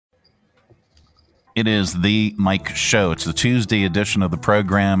It is the Mike Show. It's the Tuesday edition of the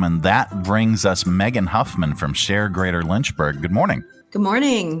program, and that brings us Megan Huffman from Share Greater Lynchburg. Good morning. Good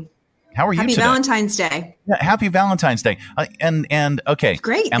morning. How are you today? Happy Valentine's Day. Yeah, happy Valentine's Day. And okay,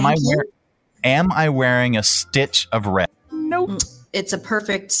 great. Thank you. Am I wearing a stitch of red? Nope. It's a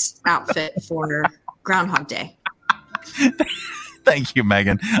perfect outfit for Groundhog Day. Thank you,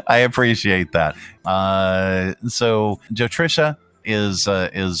 Megan. I appreciate that. So Jotricia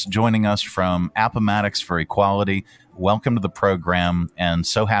is joining us from Appomattox for Equality. Welcome to the program, and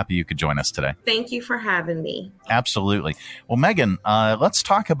so happy you could join us today. Thank you for having me. Absolutely. Well, Megan, let's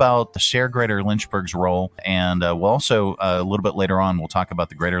talk about the Share Greater Lynchburg's role, and we'll also, a little bit later on, we'll talk about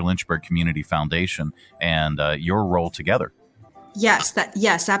the Greater Lynchburg Community Foundation and your role together. Yes,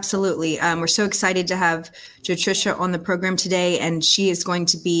 absolutely. We're so excited to have Jotricia on the program today, and she is going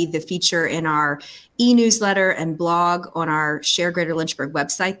to be the feature in our e-newsletter and blog on our Share Greater Lynchburg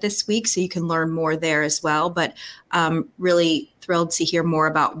website this week, so you can learn more there as well. But really thrilled to hear more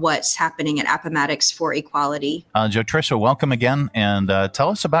about what's happening at Appomattox for Equality. Jotricia, welcome again, and tell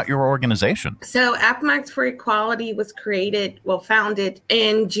us about your organization. So Appomattox for Equality was founded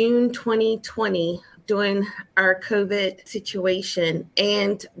in June 2020. During our COVID situation.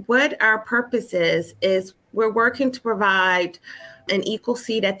 And what our purpose is we're working to provide an equal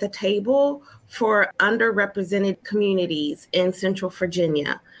seat at the table for underrepresented communities in Central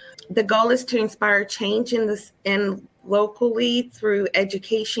Virginia. The goal is to inspire change in locally through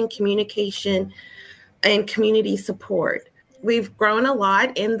education, communication, and community support. We've grown a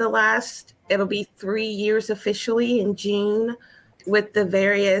lot in it'll be 3 years officially in June with the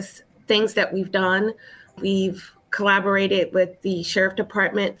various things that we've done. We've collaborated with the Sheriff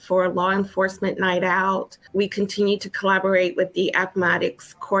Department for Law Enforcement Night Out. We continue to collaborate with the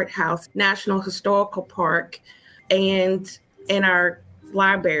Appomattox Courthouse, National Historical Park, and in our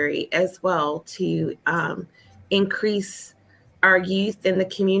library as well to increase our youth in the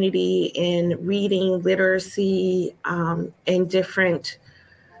community in reading, literacy, and different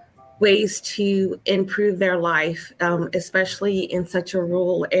ways to improve their life, especially in such a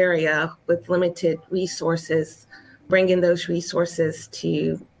rural area with limited resources, bringing those resources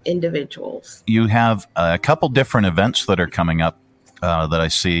to individuals. You have a couple different events that are coming up that I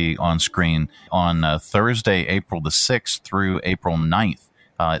see on screen on Thursday, April the 6th through April 9th.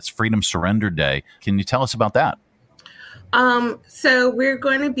 It's Freedom Surrender Day. Can you tell us about that? So we're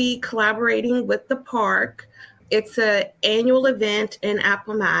going to be collaborating with the park. It's an annual event in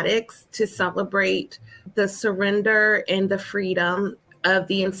Appomattox to celebrate the surrender and the freedom of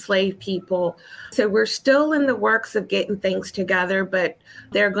the enslaved people. So we're still in the works of getting things together, but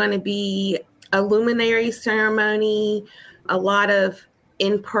there's going to be a luminary ceremony, a lot of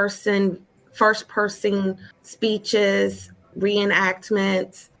in-person, first-person speeches,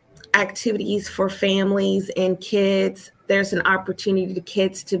 reenactments, activities for families and kids. There's an opportunity to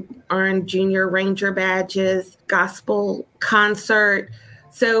kids to earn junior ranger badges, gospel concert.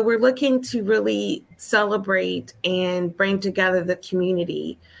 So we're looking to really celebrate and bring together the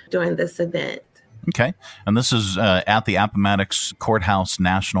community during this event. Okay. And this is at the Appomattox Courthouse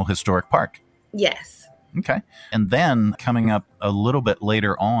National Historic Park. Yes. Okay. And then coming up a little bit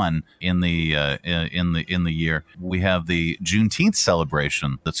later on in the year, we have the Juneteenth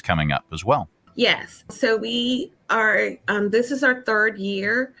celebration that's coming up as well. Yes. So we are, this is our third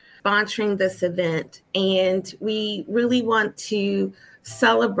year sponsoring this event, and we really want to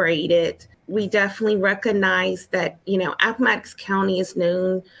celebrate it. We definitely recognize that, Appomattox County is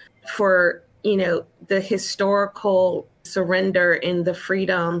known for, the historical surrender and the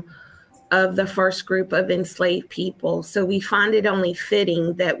freedom of the first group of enslaved people. So we find it only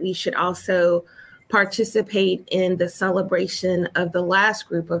fitting that we should also participate in the celebration of the last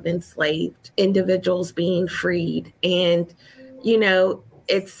group of enslaved individuals being freed. And,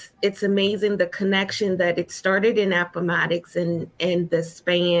 it's amazing the connection that it started in Appomattox and the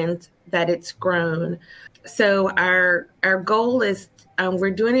span that it's grown. So our goal is,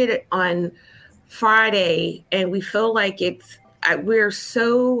 we're doing it on Friday, and we feel like we're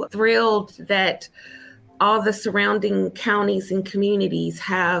so thrilled that all the surrounding counties and communities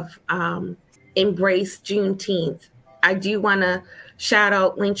have embraced Juneteenth. I do want to shout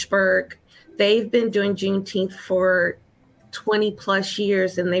out Lynchburg. They've been doing Juneteenth for 20 plus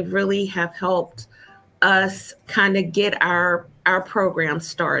years, and they really have helped us kind of get our program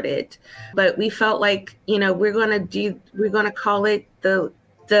started. But we felt like, we're going to call it the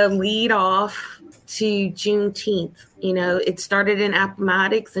lead off to Juneteenth. It started in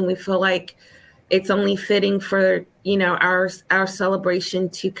Appomattox, and we feel like it's only fitting for, our celebration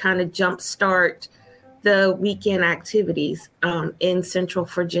to kind of jumpstart the weekend activities in Central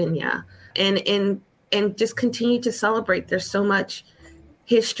Virginia, and just continue to celebrate. There's so much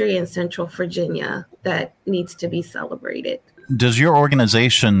history in Central Virginia that needs to be celebrated. Does your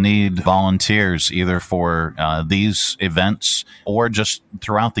organization need volunteers either for these events or just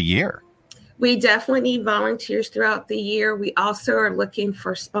throughout the year? We definitely need volunteers throughout the year. We also are looking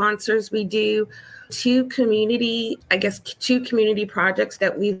for sponsors. We do two community projects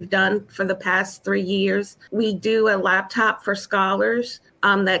that we've done for the past 3 years. We do a laptop for scholars.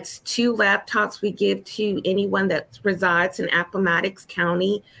 That's 2 laptops we give to anyone that resides in Appomattox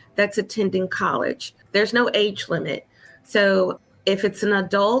County that's attending college. There's no age limit. So if it's an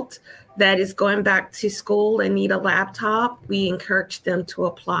adult that is going back to school and need a laptop, we encourage them to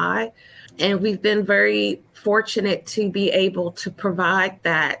apply. And we've been very fortunate to be able to provide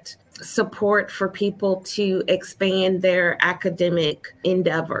that support for people to expand their academic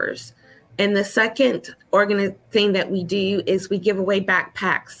endeavors. And the second thing that we do is we give away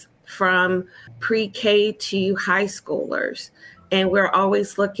backpacks from pre-K to high schoolers. And we're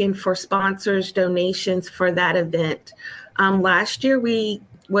always looking for sponsors, donations for that event. Last year,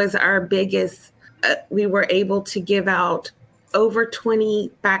 was our biggest. We were able to give out over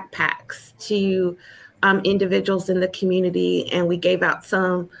 20 backpacks to individuals in the community, and we gave out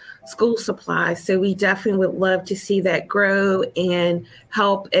some school supplies. So we definitely would love to see that grow and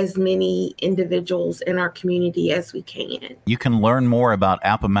help as many individuals in our community as we can. You can learn more about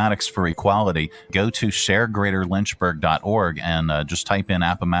Appomattox for Equality. Go to sharegreaterlynchburg.org and just type in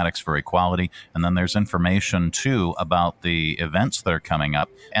Appomattox for Equality. And then there's information, too, about the events that are coming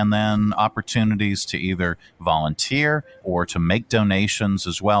up, and then opportunities to either volunteer or to make donations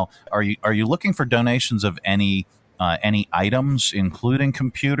as well. Are you looking for donations of any items, including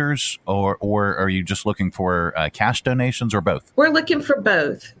computers, or are you just looking for cash donations, or both? We're looking for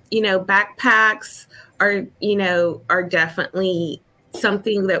both. Backpacks are definitely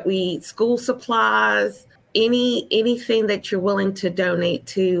something that school supplies, anything that you're willing to donate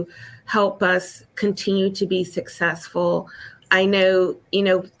to help us continue to be successful. I know,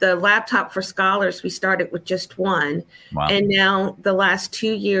 the laptop for scholars, we started with just one. Wow. And now the last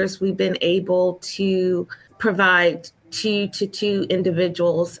 2 years, we've been able to provide 2 to 2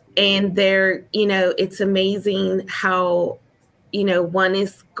 individuals. And it's amazing how, one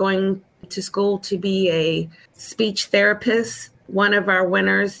is going to school to be a speech therapist. One of our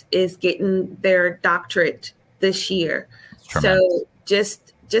winners is getting their doctorate this year. So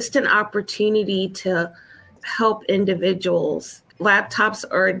just an opportunity to help individuals. Laptops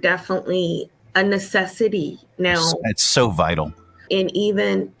are definitely a necessity now. It's so vital. And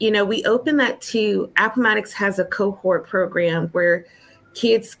even, we open that to Appomattox has a cohort program where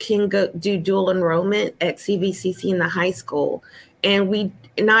kids can go do dual enrollment at CVCC in the high school. And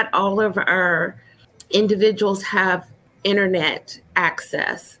not all of our individuals have internet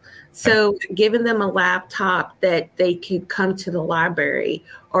access. So giving them a laptop that they could come to the library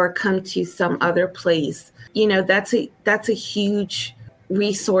or come to some other place, that's a huge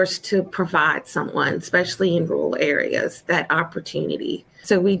resource to provide someone, especially in rural areas, that opportunity.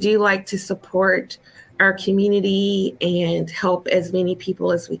 So we do like to support our community and help as many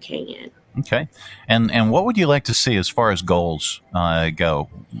people as we can. Okay. And what would you like to see as far as goals go?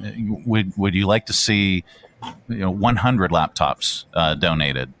 Would you like to see 100 laptops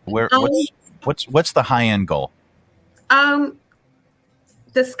donated? What's the high end goal?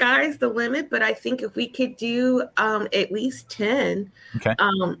 The sky's the limit, but I think if we could do at least 10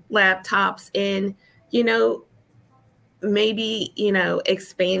 laptops and, maybe,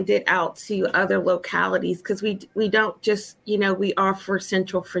 expand it out to other localities, because we don't just, we are for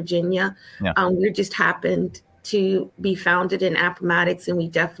Central Virginia. Yeah. We just happened to be founded in Appomattox, and we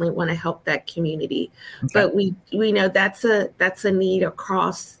definitely want to help that community. Okay. But we know that's a need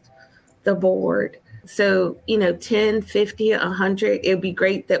across the board. So, 10, 50, 100, it would be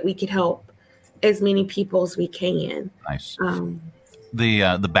great that we could help as many people as we can. Nice. The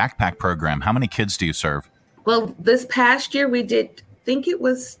backpack program, how many kids do you serve? Well, this past year we did, I think it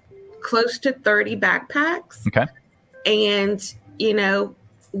was close to 30 backpacks. Okay. And,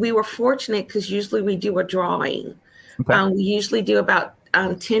 we were fortunate because usually we do a drawing. Okay. We usually do about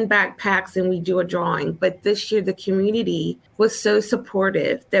 10 backpacks and we do a drawing. But this year, the community was so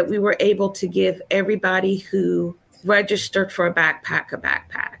supportive that we were able to give everybody who registered for a backpack.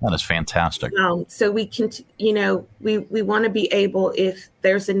 That is fantastic. So we can, we want to be able, if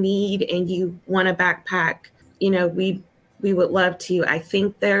there's a need and you want a backpack, we would love to. I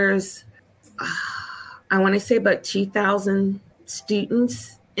think there's, I want to say about 2,000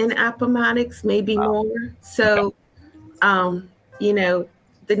 students in Appomattox, maybe more. So,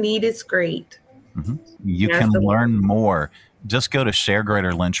 the need is great. You can learn more. Just go to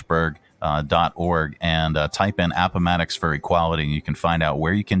sharegreaterlynchburg.org and type in Appomattox for Equality, and you can find out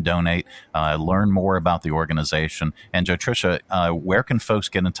where you can donate, learn more about the organization. And Jotricia, where can folks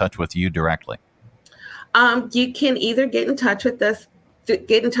get in touch with you directly? You can either get in touch with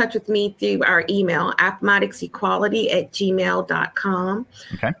me through our email, appomattoxequality@gmail.com.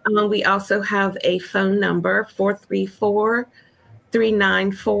 Okay. We also have a phone number,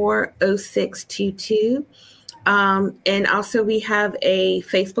 434-394-0622. And also we have a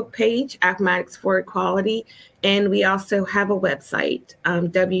Facebook page, Appomattox for Equality. And we also have a website,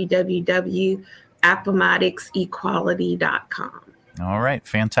 www.appomattoxequality.com. All right.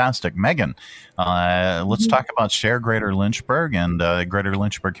 Fantastic. Megan, let's talk about Share Greater Lynchburg and Greater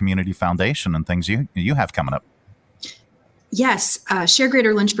Lynchburg Community Foundation and things you have coming up. Yes, Share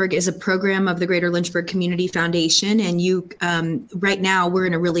Greater Lynchburg is a program of the Greater Lynchburg Community Foundation, and right now we're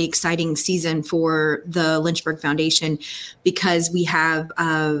in a really exciting season for the Lynchburg Foundation because we have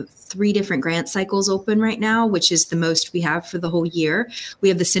 3 different grant cycles open right now, which is the most we have for the whole year. We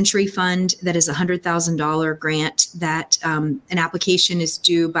have the Century Fund that is a $100,000 grant that an application is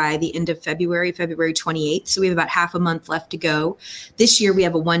due by the end of February 28th. So we have about half a month left to go. This year we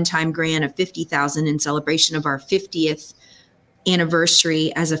have a one-time grant of $50,000 in celebration of our 50th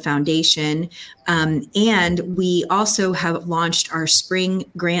anniversary as a foundation. And we also have launched our spring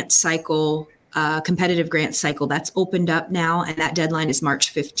grant cycle, competitive grant cycle. That's opened up now, and that deadline is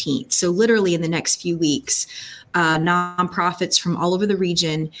March 15th. So literally in the next few weeks, nonprofits from all over the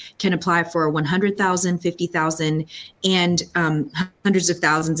region can apply for $100,000, $50,000, and hundreds of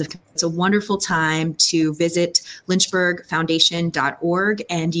thousands. It's a wonderful time to visit lynchburgfoundation.org,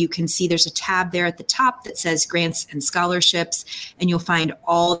 and you can see there's a tab there at the top that says grants and scholarships, and you'll find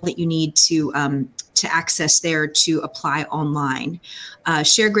all that you need to access there to apply online.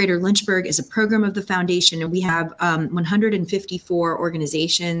 Share Greater Lynchburg is a program of the foundation, and we have 154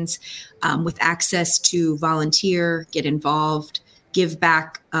 organizations with access to volunteer, get involved, give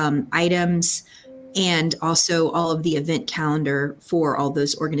back items, and also all of the event calendar for all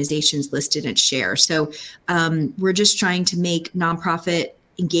those organizations listed at Share. So we're just trying to make nonprofit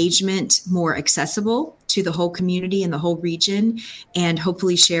engagement more accessible to the whole community and the whole region, and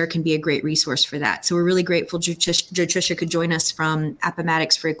hopefully Share can be a great resource for that. So we're really grateful Jotricia could join us from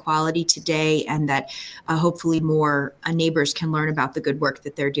Appomattox for Equality today, and that hopefully more neighbors can learn about the good work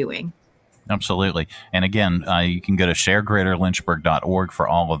that they're doing. Absolutely. And again, you can go to sharegreaterlynchburg.org for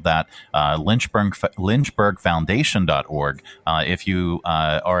all of that. Lynchburgfoundation.org if you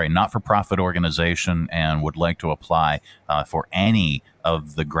are a not-for-profit organization and would like to apply for any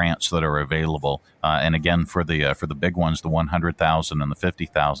of the grants that are available. And again, for the big ones, the $100,000 and the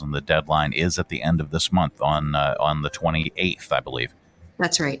 $50,000, the deadline is at the end of this month on the 28th, I believe.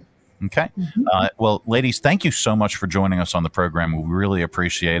 That's right. Okay. Well, ladies, thank you so much for joining us on the program. We really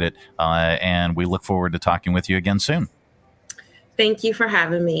appreciate it. And we look forward to talking with you again soon. Thank you for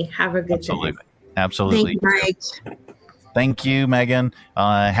having me. Have a good day. Absolutely. Thank you, Mike. Thank you, Megan.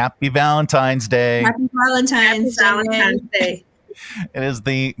 Happy Valentine's Day. Happy Valentine's Day. It is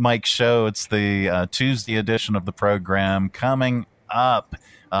the Mike Show. It's the Tuesday edition of the program. Coming up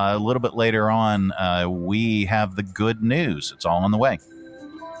a little bit later on, we have the good news. It's all on the way.